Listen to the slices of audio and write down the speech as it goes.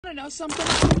Want to know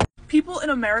something? People in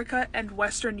America and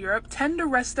Western Europe tend to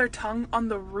rest their tongue on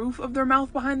the roof of their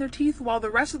mouth behind their teeth, while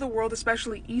the rest of the world,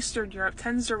 especially Eastern Europe,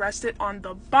 tends to rest it on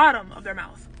the bottom of their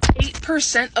mouth.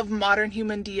 8% of modern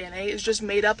human DNA is just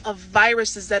made up of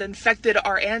viruses that infected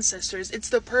our ancestors. It's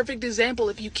the perfect example.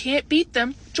 If you can't beat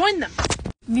them, join them.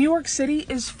 New York City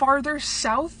is farther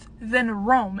south than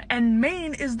Rome, and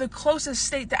Maine is the closest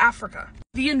state to Africa.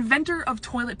 The inventor of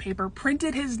toilet paper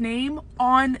printed his name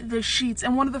on the sheets,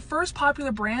 and one of the first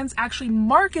popular brands actually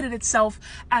marketed itself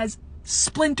as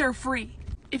splinter-free.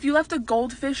 If you left a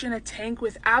goldfish in a tank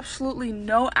with absolutely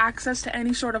no access to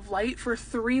any sort of light for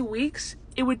 3 weeks,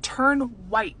 it would turn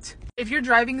white. If you're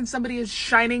driving and somebody is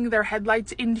shining their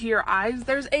headlights into your eyes,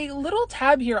 there's a little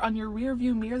tab here on your rear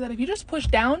view mirror that if you just push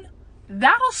down,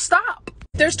 that'll stop.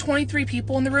 There's 23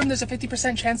 people in the room. There's a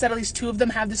 50% chance that at least 2 of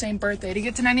them have the same birthday. To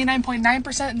get to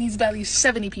 99.9%, it needs to be at least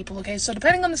 70 people, okay? So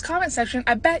depending on this comment section,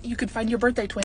 I bet you could find your birthday twin.